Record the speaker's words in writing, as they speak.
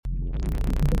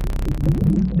You're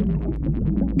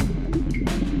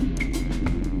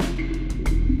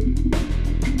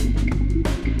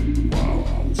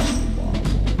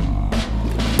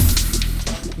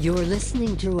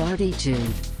listening to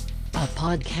Artie-Tuned, a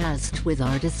podcast with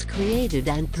artists created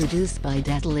and produced by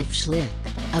Detlef Schlick,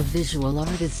 a visual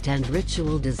artist and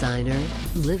ritual designer,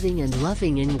 living and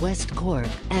loving in West Cork,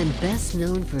 and best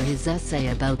known for his essay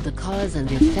about the cause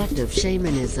and effect of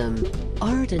shamanism,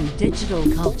 art and digital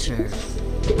culture.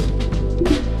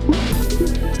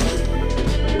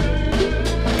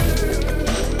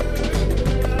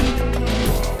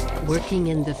 Working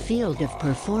in the field of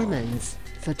performance,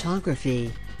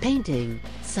 photography, painting,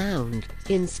 sound,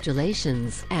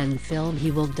 installations, and film, he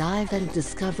will dive and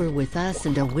discover with us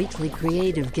and a weekly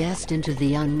creative guest into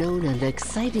the unknown and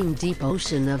exciting deep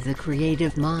ocean of the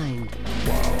creative mind.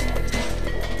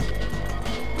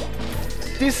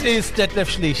 This is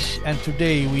Detlef Schlick, and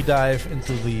today we dive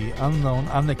into the unknown,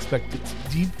 unexpected,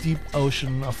 deep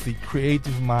ocean of the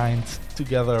creative mind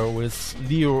together with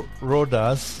Leo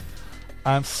Rodas.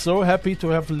 I'm so happy to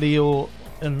have Leo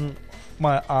in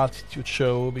my Artie-Tuned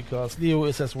show, because Leo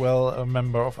is as well a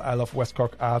member of I Love West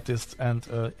Cork Artists, and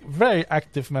a very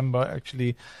active member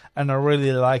actually. And I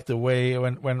really like the way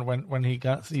when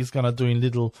he's gonna doing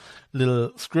little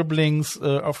scribblings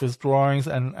of his drawings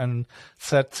and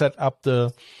set up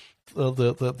the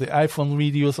iPhone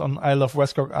videos on I Love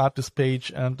West Cork Artists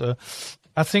page. And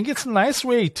I think it's a nice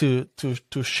way to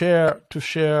share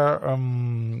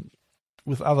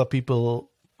with other people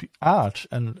art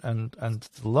and the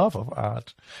love of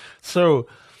art. So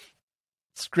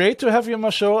it's great to have you on my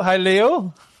show. Hi,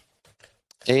 Leo.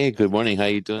 Hey, good morning. How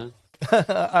you doing?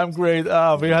 I'm great.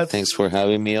 Thanks for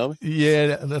having me over.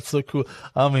 Yeah, that's so cool.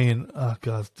 I mean, oh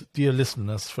God, dear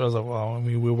listeners, first of all,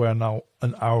 we were now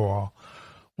an hour.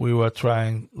 We were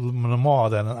trying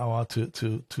more than an hour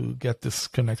to get this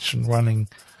connection running,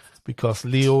 because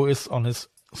Leo is on his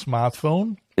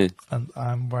smartphone and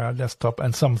I'm via desktop,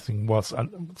 and something was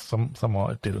somehow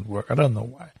it didn't work. I don't know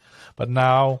why, but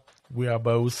now we are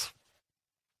both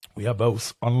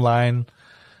online,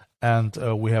 and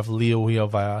we have Leo here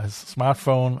via his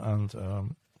smartphone, and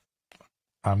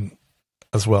I'm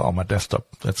as well on my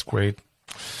desktop. That's great.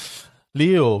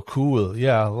 Leo, cool.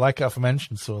 Yeah, like I've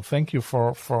mentioned. So thank you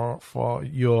for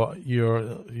your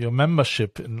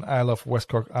membership in I Love West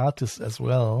Cork Artists as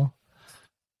well,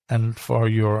 and for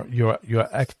your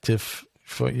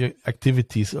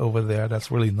activities over there. That's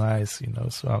really nice,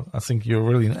 So I think you're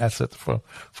really an asset for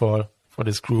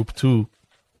this group too.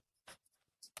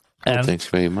 And thanks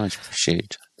very much.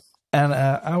 Appreciate it. And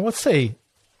I would say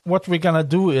what we're gonna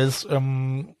do is,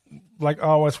 like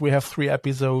always, we have 3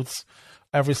 episodes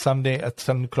every Sunday at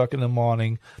 7 o'clock in the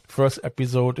morning. The first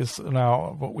episode is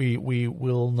now we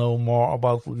will know more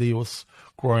about Leo's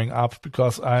growing up,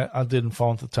 because I didn't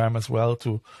find the time as well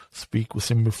to speak with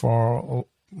him before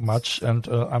much, and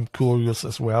I'm curious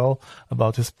as well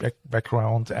about his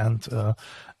background and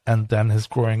then his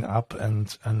growing up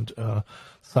and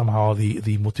somehow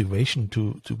the motivation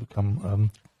to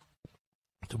become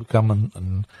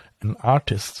an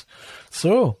artist.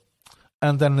 So.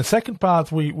 And then the second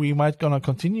part, we might gonna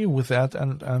continue with that,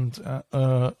 and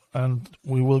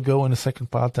we will go in the second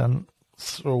part and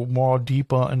so more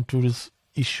deeper into this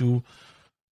issue,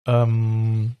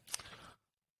 when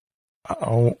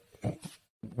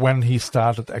he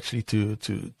started actually to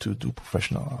do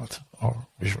professional art or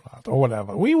visual art or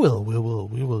whatever. We will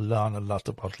learn a lot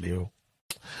about Leo.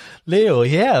 Leo,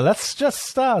 yeah, let's just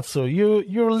start. So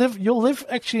you live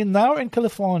actually now in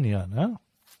California, no?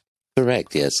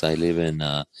 Correct. Yes, I live in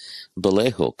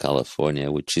Vallejo, California,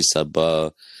 which is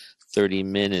about 30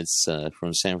 minutes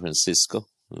from San Francisco,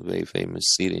 a very famous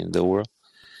city in the world.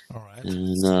 All right.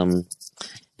 And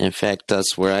in fact,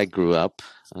 that's where I grew up.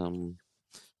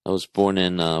 I was born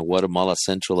in Guatemala,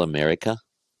 Central America.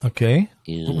 Okay.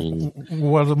 And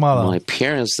Guatemala. My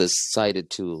parents decided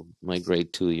to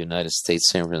migrate to the United States,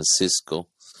 San Francisco,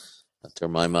 after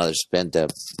my mother spent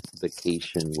that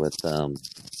vacation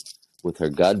with her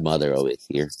godmother over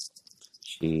here.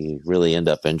 She really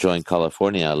ended up enjoying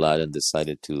California a lot and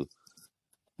decided to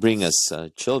bring us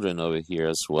children over here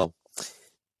as well.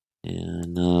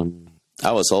 And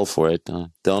I was all for it.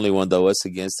 The only one that was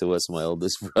against it was my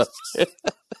oldest brother.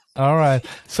 All right.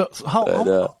 So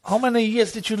how many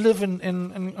years did you live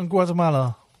in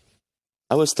Guatemala?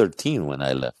 I was 13 when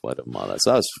I left Guatemala,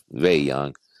 so I was very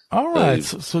young. All right.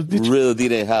 So did you really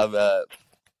didn't have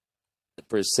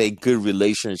per se good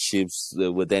relationships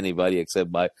with anybody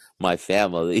except my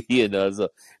family, so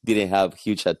didn't have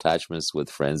huge attachments with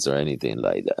friends or anything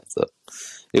like that. So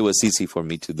it was easy for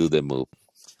me to do the move.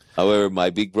 However, my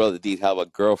big brother did have a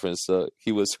girlfriend, so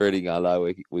he was hurting a lot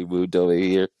when we moved over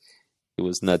here. He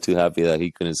was not too happy that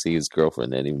he couldn't see his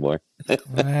girlfriend anymore.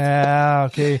 Yeah,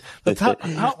 okay. But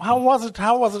how was it?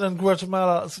 How was it in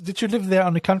Guatemala? Did you live there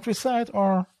on the countryside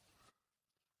or?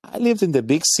 I lived in the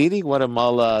big city,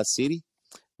 Guatemala City,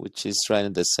 which is right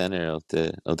in the center of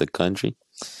the country,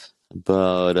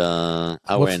 about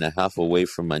hour What's and a half away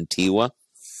from Antigua.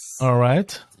 all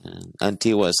right? And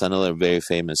Antigua is another very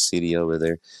famous city over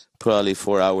there, probably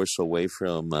 4 hours away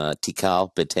from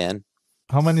Tikal, Bataan.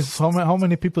 How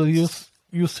many people used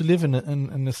to live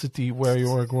in the city where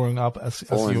you were growing up as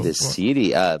In you? the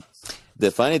city. The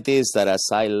funny thing is that as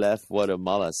I left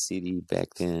Guatemala City back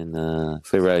in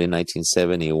February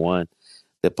 1971,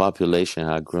 the population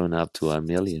had grown up to 1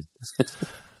 million,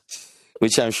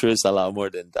 which I'm sure is a lot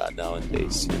more than that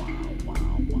nowadays.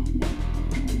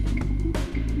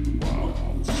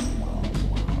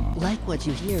 Like what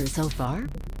you hear so far?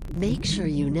 Make sure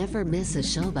you never miss a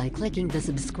show by clicking the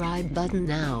subscribe button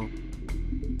now.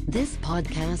 This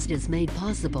podcast is made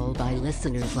possible by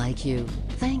listeners like you.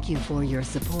 Thank you for your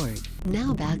support.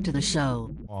 Now back to the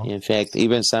show. In fact,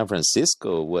 even San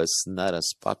Francisco was not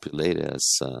as populated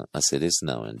as it is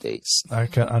nowadays. I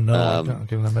can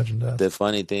imagine that. The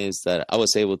funny thing is that I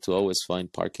was able to always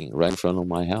find parking right in front of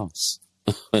my house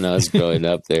when I was growing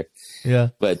up there. Yeah.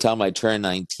 By the time I turned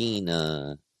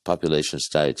 19, population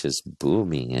started just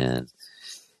booming, and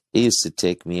it used to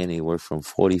take me anywhere from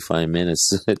 45 minutes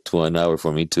to an hour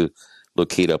for me to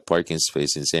locate a parking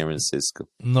space in San Francisco.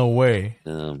 No way.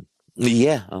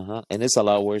 Yeah, and it's a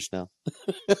lot worse now.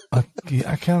 I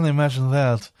can't imagine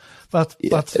that. But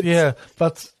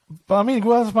I mean,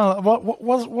 Guatemala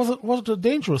was it a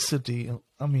dangerous city?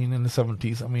 I mean, in the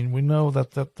 70s. I mean, we know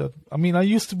that. I mean, I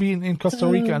used to be in Costa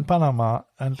Rica and Panama,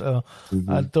 and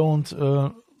I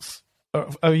don't.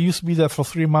 I used to be there for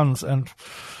 3 months, and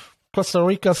Costa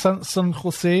Rica, San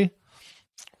Jose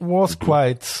was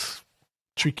quite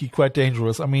tricky, quite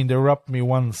dangerous. I mean, they robbed me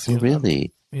once.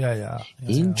 Really? Yeah.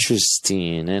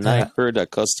 Interesting. And I heard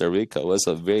that Costa Rica was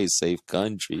a very safe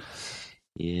country.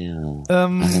 Yeah. I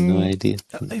had no idea.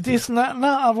 It is not. No,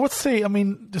 I would say. I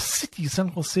mean, the city San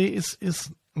Jose is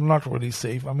not really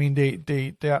safe. I mean,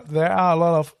 there are a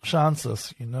lot of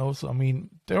chances, you know. So I mean,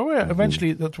 there were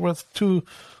eventually that was two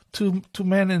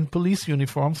men in police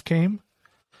uniforms came,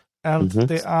 and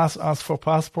they asked us for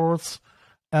passports,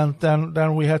 and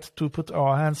then we had to put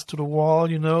our hands to the wall,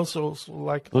 you know. So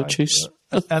like,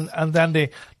 and then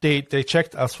they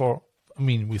checked us for. I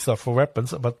mean, we thought for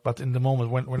weapons, but in the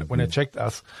moment when they checked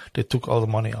us, they took all the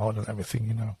money out and everything,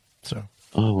 you know. So.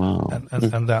 Oh wow! And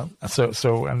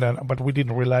then but we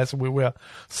didn't realize we were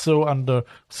so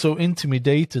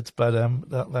intimidated by them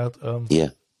that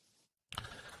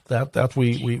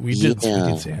we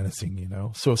didn't say anything, you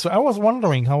know. So I was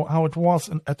wondering how it was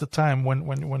at the time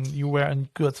when you were in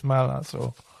Guatemala.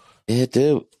 So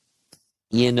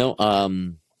you know,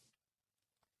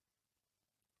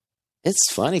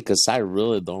 it's funny because I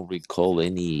really don't recall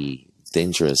any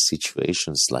dangerous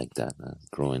situations like that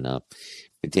growing up.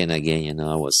 But then again, you know,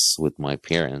 I was with my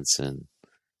parents, and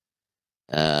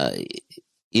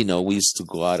you know, we used to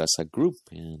go out as a group,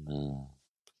 and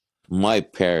my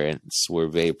parents were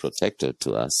very protective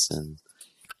to us. And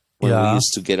when we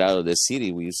used to get out of the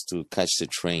city, we used to catch the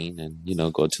train and, you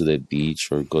know, go to the beach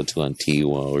or go to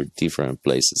Antigua or different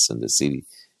places in the city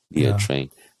via train.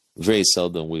 Very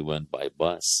seldom we went by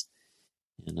bus.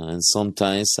 You know, and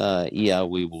sometimes,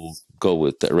 we will go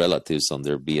with the relatives on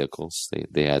their vehicles.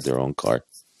 They had their own car.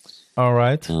 All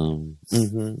right.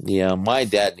 Yeah, my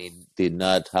dad did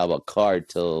not have a car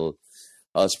till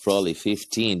I was probably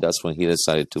 15. That's when he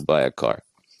decided to buy a car.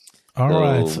 All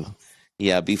right.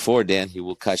 Yeah, before then, he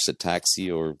would catch the taxi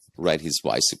or ride his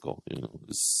bicycle. You know,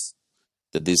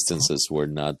 the distances were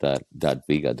not that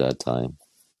big at that time.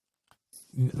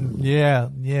 Yeah.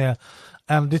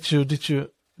 And did you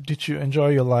enjoy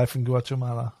your life in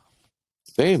Guatemala?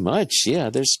 Very much, yeah.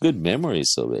 There's good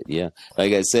memories of it, yeah.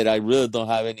 Like I said, I really don't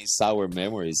have any sour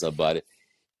memories about it.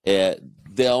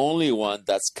 The only one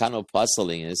that's kind of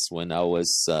puzzling is when I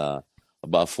was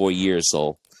about 4 years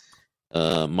old.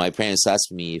 My parents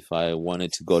asked me if I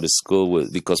wanted to go to school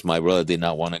because my brother did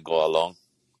not want to go along.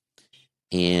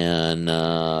 And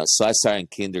so I started in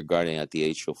kindergarten at the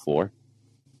age of 4.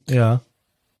 Yeah.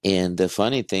 And the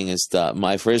funny thing is that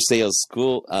my first day of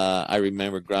school, I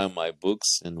remember grabbing my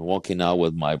books and walking out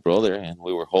with my brother, and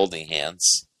we were holding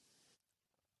hands.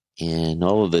 And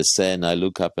all of a sudden, I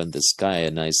look up in the sky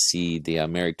and I see the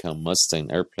American Mustang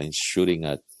airplane shooting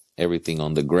at everything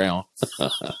on the ground.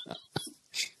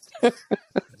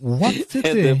 What did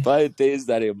and the funny thing is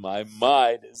that in my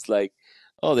mind, it's like,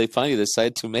 Oh, they finally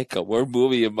decided to make a war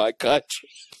movie in my country.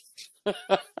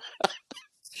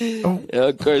 Oh, And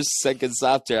of course, seconds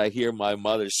after, I hear my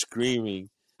mother screaming.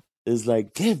 It's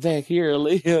like, get back here,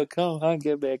 Leo. Come on,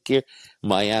 get back here.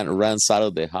 My aunt runs out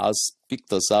of the house,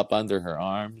 picked us up under her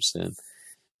arms, and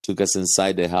took us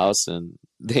inside the house. And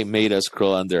they made us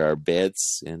crawl under our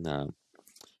beds. And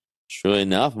sure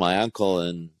enough, my uncle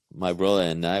and my brother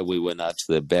and I, we went out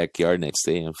to the backyard next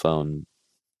day and found,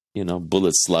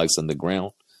 bullet slugs on the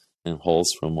ground and holes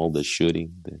from all the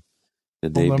shooting the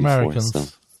day from the before. Americans. So,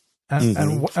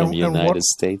 And from the United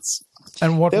States.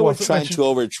 what They were was trying to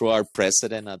overthrow our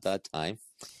president at that time.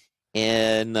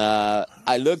 And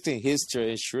I looked in history,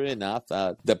 and sure enough,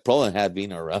 the problem had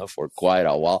been around for quite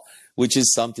a while, which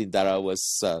is something that I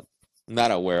was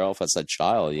not aware of as a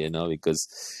child, because,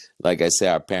 like I say,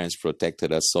 our parents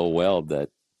protected us so well that.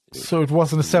 So it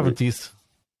was in the 70s.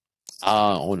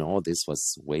 Oh no, this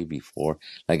was way before.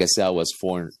 Like I said, I was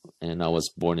born in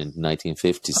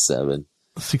 1957.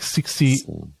 60,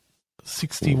 So,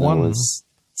 61. I was,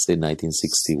 say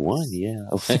 1961, yeah.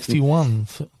 61.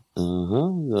 So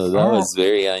that was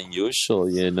very unusual,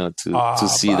 to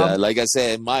see that. Like I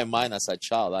said, in my mind as a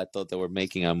child, I thought they were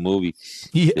making a movie.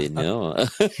 Yeah. It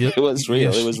was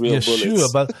real. It was real bullets. Sure,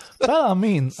 but I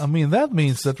mean, that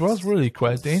means that was really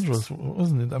quite dangerous,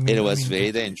 wasn't it? It was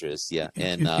very dangerous, yeah.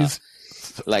 And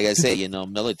like I say,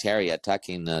 military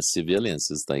attacking civilians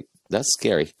is like, that's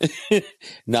scary.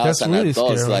 Now, as an really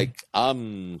adult, scary. like,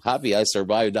 I'm happy I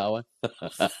survived that one.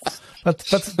 But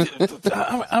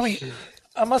I mean,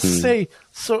 I must say,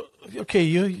 so okay,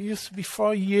 you used to be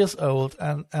 4 years old,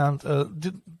 and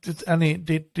did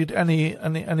anybody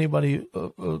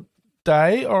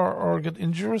die or get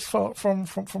injuries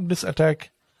from this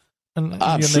attack?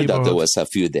 I'm sure that there was a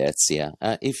few deaths. Yeah,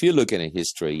 if you look at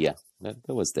history, yeah,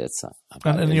 there was deaths.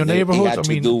 And in your neighborhood, it had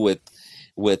to do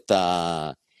with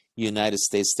United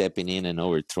States stepping in and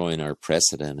overthrowing our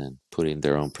president and putting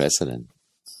their own president,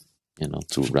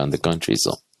 to run the country.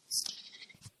 So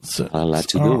a lot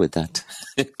to do with that,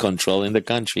 controlling the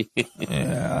country.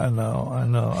 Yeah, I know. I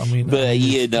mean, but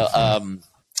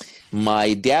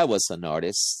my dad was an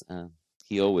artist.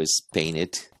 He always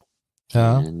painted.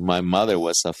 Yeah. And my mother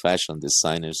was a fashion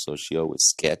designer, so she always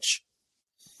sketched.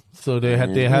 So they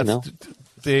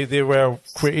were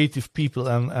creative people,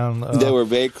 and they were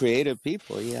very creative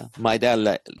people. Yeah, my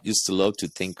dad used to love to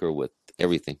tinker with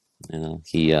everything.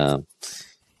 He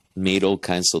made all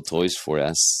kinds of toys for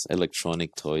us,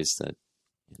 electronic toys that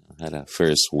had a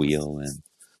Ferris wheel and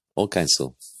all kinds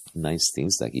of nice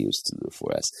things that he used to do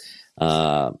for us.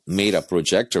 Made a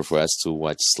projector for us to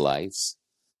watch slides.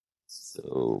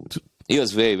 So he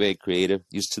was very, very creative.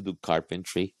 Used to do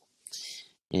carpentry.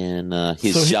 And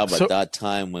his job at that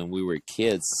time when we were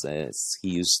kids, he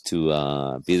used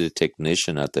to be the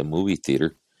technician at the movie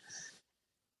theater.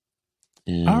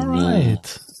 And, all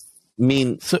right.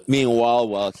 Meanwhile,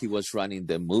 while he was running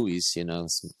the movies, he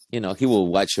will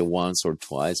watch it once or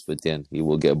twice, but then he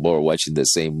will get bored watching the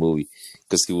same movie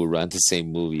because he will run the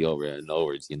same movie over and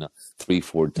over,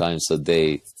 3-4 times a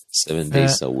day, 7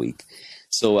 days a week.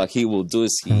 So what he will do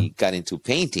is he got into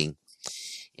painting,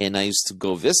 and I used to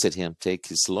go visit him, take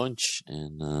his lunch,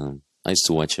 and I used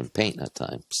to watch him paint at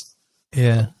times.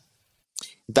 Yeah.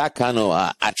 That kind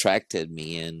of attracted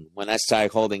me, and when I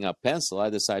started holding a pencil, I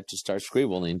decided to start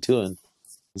scribbling too and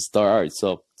start art.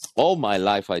 So all my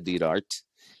life I did art.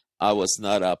 I was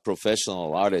not a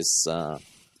professional artist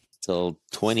till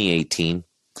 2018,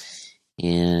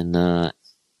 and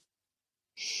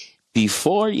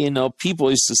before, people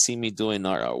used to see me doing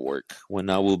artwork. When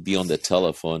I will be on the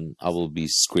telephone, I will be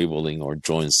scribbling or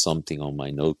drawing something on my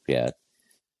notepad.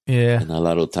 Yeah. And a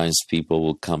lot of times people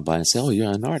will come by and say, "Oh,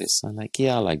 you're an artist." I'm like,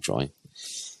 "Yeah, I like drawing."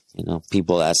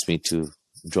 People ask me to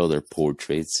draw their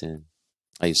portraits, and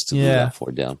I used to do that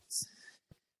for them.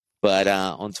 But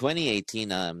on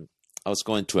 2018, I was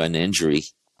going through an injury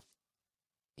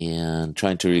and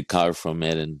trying to recover from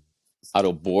it. And out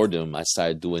of boredom, I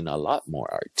started doing a lot more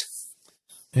art.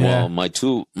 Yeah.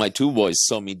 Well, my two boys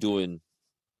saw me doing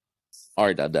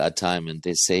art at that time, and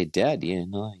they say, "Dad,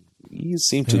 you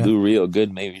seem to do real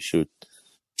good. Maybe you should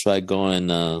try going."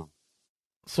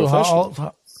 So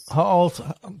how old?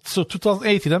 So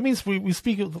 2018. That means we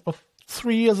speak of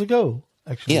 3 years ago,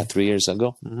 actually. Yeah, 3 years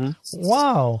ago. Mm-hmm.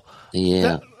 Wow.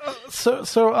 Yeah. So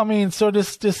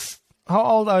this. How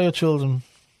old are your children?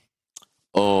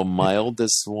 Oh, my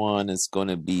oldest one is going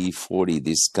to be 40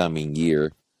 this coming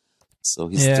year. So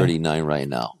he's 39 right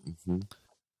now. Mm-hmm.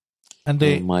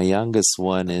 And my youngest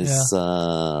one is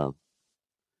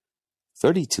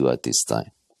 32 at this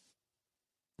time.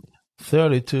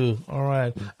 32. All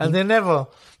right. Mm-hmm. And they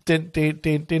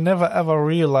they never ever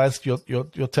realized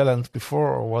your talent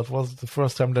before, or what was the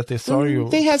first time that they saw you?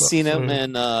 They had seen saw him, you?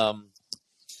 and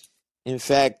in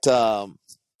fact,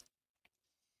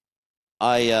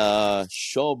 I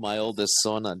showed my oldest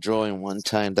son a drawing one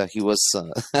time that he was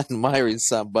admiring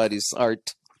somebody's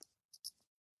art,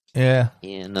 Yeah.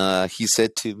 and he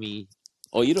said to me,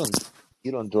 "Oh, you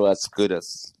don't draw as good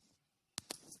as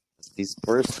this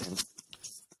person."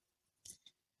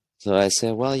 So I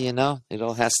said, "Well, it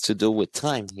all has to do with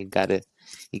time. You gotta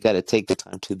take the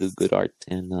time to do good art."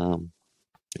 And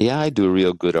yeah, I do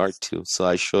real good art too. So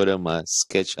I showed him a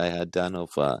sketch I had done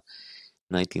of a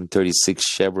 1936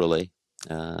 Chevrolet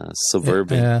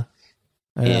Suburban. Yeah.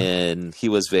 And he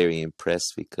was very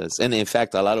impressed and in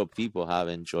fact, a lot of people have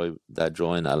enjoyed that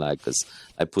drawing I like because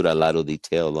I put a lot of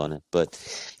detail on it. But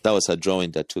that was a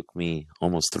drawing that took me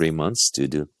almost 3 months to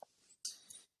do,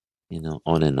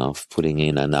 on and off, putting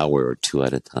in an hour or two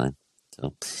at a time.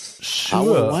 So Sure.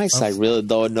 hour-wise, I really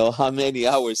don't know how many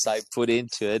hours I put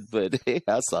into it, but it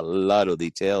has a lot of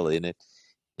detail in it.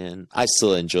 And I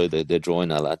still enjoy the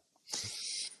drawing a lot.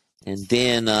 And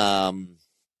then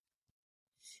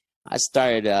I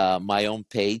started my own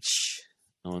page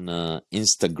on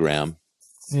Instagram.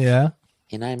 Yeah.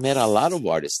 And I met a lot of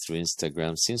artists through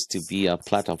Instagram. Seems to be a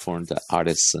platform that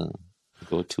artists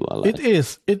go to a lot. It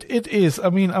is. It is. I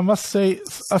mean, I must say,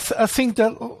 I think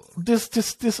that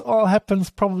this all happens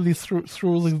probably through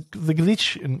the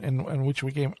glitch in which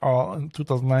we came in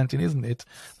 2019, isn't it?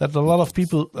 That a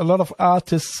lot of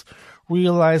artists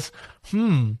realize,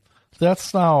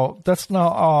 that's now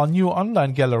our new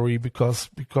online gallery because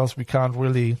we can't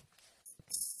really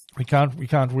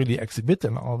exhibit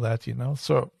and all that,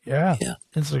 So yeah.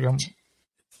 Instagram,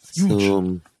 huge.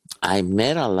 So I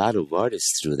met a lot of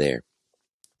artists through there.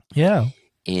 Yeah.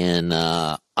 And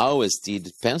I always did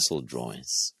pencil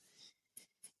drawings.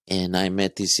 And I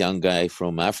met this young guy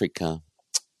from Africa,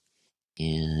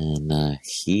 and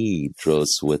he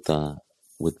draws with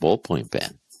ballpoint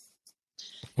pen.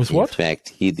 With what? In fact,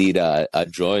 he did a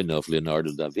drawing of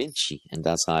Leonardo da Vinci, and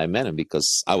that's how I met him,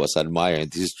 because I was admiring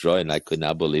this drawing. I could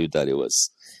not believe that it was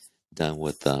done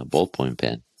with ballpoint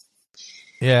pen.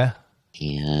 Yeah.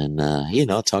 And,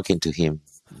 talking to him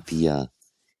via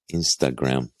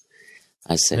Instagram,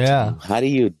 I said to him, how do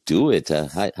you do it?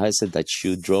 How is it that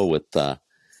you draw with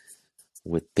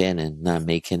pen and not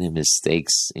make any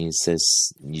mistakes? And he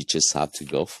says, you just have to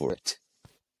go for it.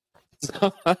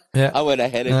 So I went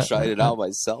ahead and tried it out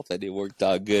myself, and it worked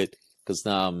out good, because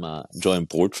now I'm drawing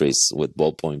portraits with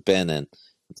ballpoint pen, and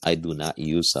I do not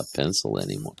use a pencil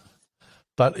anymore.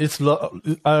 But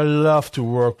I love to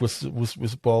work with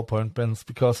ballpoint pens,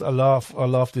 because I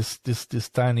love this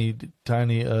tiny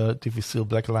difficile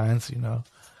black lines,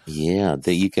 Yeah,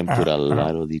 that you can put a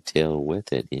lot of detail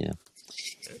with it. Yeah,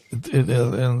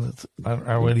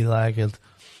 I really like it.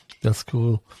 That's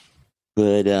cool.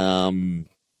 But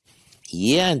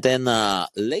yeah, and then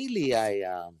lately,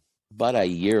 about a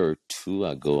year or two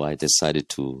ago, I decided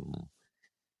to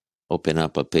open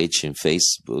up a page in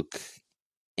Facebook.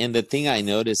 And the thing I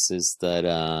noticed is that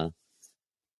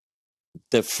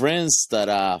the friends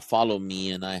that follow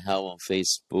me and I have on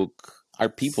Facebook are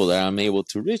people that I'm able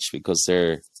to reach, because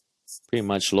they're pretty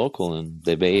much local in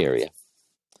the Bay Area.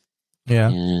 Yeah.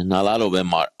 And a lot of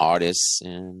them are artists,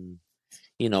 and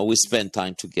we spend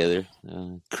time together,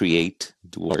 create,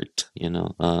 do art,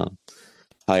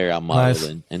 hire a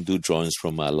model and do drawings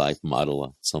from my life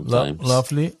model sometimes.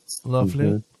 Lovely.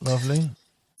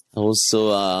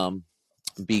 Also,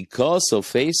 because of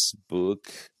Facebook,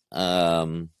 I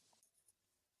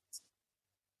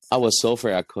was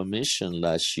offered a commission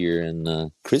last year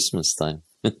in Christmas time.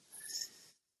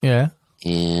 Yeah.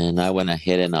 And I went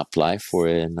ahead and applied for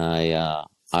it, and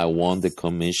I won the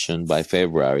commission by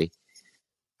February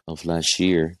of last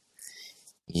year,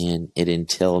 and it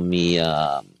entailed me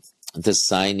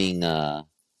designing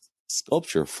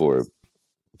sculpture for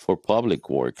public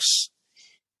works.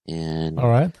 And all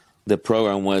right, the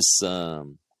program was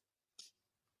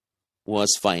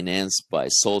financed by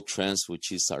Soul Trans,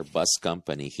 which is our bus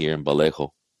company here in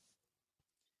Vallejo.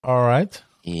 All right.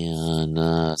 And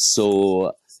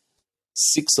so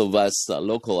 6 of us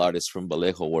local artists from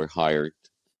Vallejo were hired,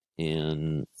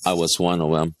 and I was one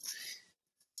of them.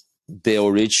 The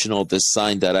original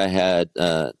design that I had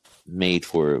made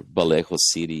for Vallejo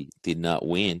City did not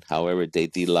win. However, they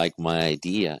did like my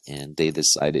idea, and they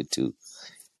decided to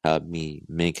have me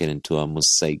make it into a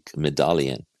mosaic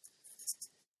medallion.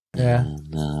 Yeah.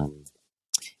 And,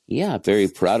 yeah, very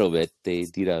proud of it. They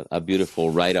did a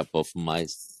beautiful write-up of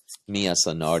me as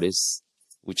an artist,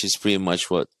 which is pretty much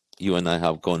what you and I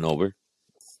have gone over.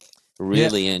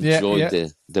 Really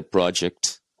enjoyed the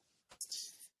project.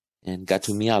 and got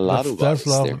to meet a lot of That's artists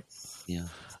lovely. there. Yeah.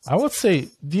 I would say,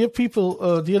 dear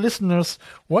people, dear listeners,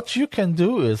 what you can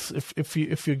do is if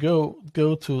you go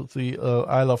to the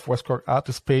I Love West Cork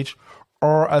artist page,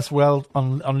 or as well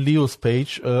on Leo's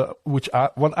page, what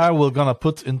I will gonna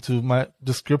put into my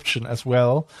description as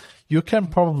well. You can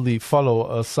probably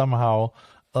follow somehow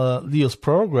Leo's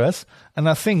progress, and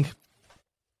I think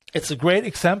it's a great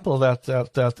example that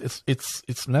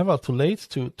it's never too late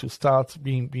to start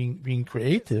being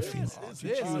creative. You know.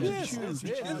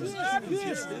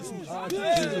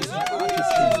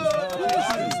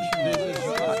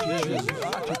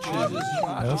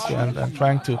 Yes, and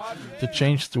trying to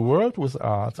change the world with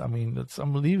art. I mean, it's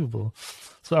unbelievable.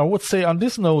 So I would say on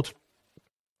this note,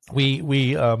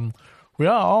 we are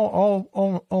all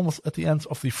almost at the end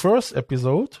of the first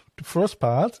episode, the first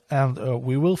part, and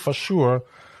we will for sure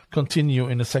continue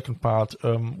in the second part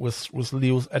with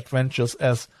Leo's adventures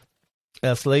as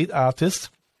late artist.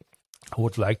 I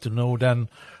would like to know then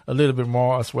a little bit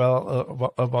more as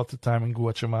well about the time in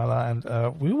Guatemala, and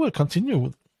we will continue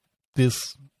with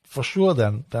this for sure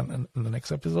then in the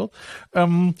next episode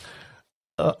on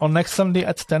next Sunday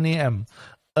at 10 a.m.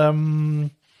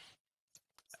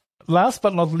 Last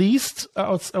but not least,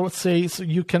 I would say, so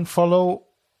you can follow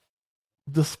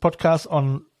this podcast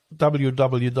on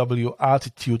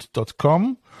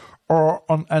www.artitude.com or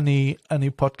on any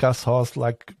podcast host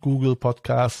like Google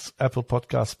Podcasts, Apple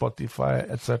Podcasts, Spotify,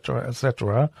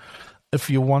 etc. If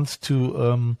you want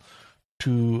to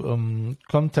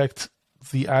contact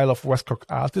the Isle of West Cork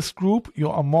Artist Group, you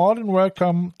are more than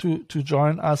welcome to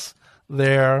join us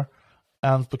there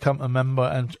and become a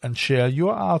member and share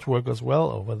your artwork as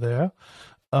well over there.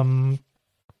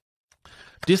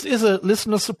 This is a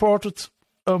listener-supported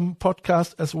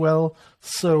podcast as well,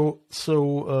 so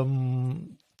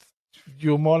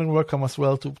you're more than welcome as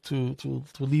well to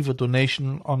leave a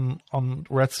donation on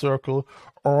Red Circle,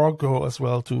 or go as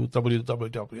well to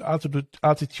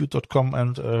www.artitude.com,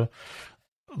 and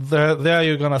there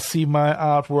you're gonna see my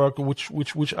artwork, which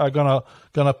I'm gonna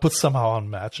put somehow on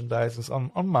merchandise,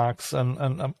 on marks,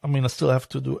 and I mean I still have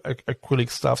to do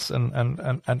acrylic stuffs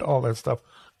and all that stuff.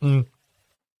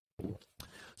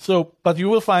 So, but you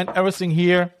will find everything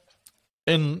here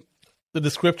in the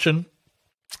description,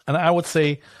 and I would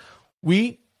say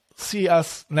we see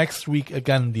us next week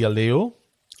again, dear Leo.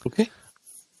 Okay.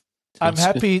 I'm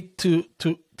happy to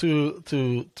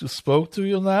spoke to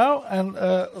you now, and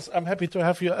I'm happy to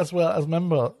have you as well as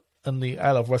member in the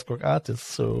Isle of West Cork Artists.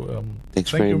 So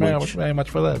Thanks thank you very much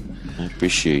for that. I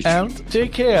appreciate you. And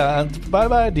take care, and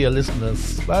bye-bye, dear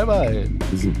listeners. Bye-bye.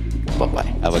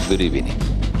 Bye-bye. Have a good evening.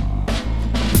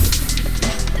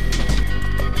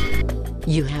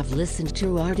 You have listened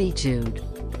to Artitude,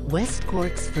 West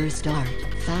Cork's first art,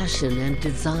 fashion and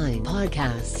design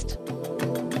podcast.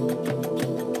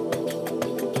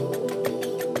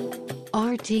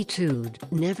 Artitude,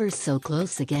 never so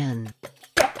close again.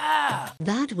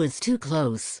 That was too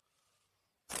close.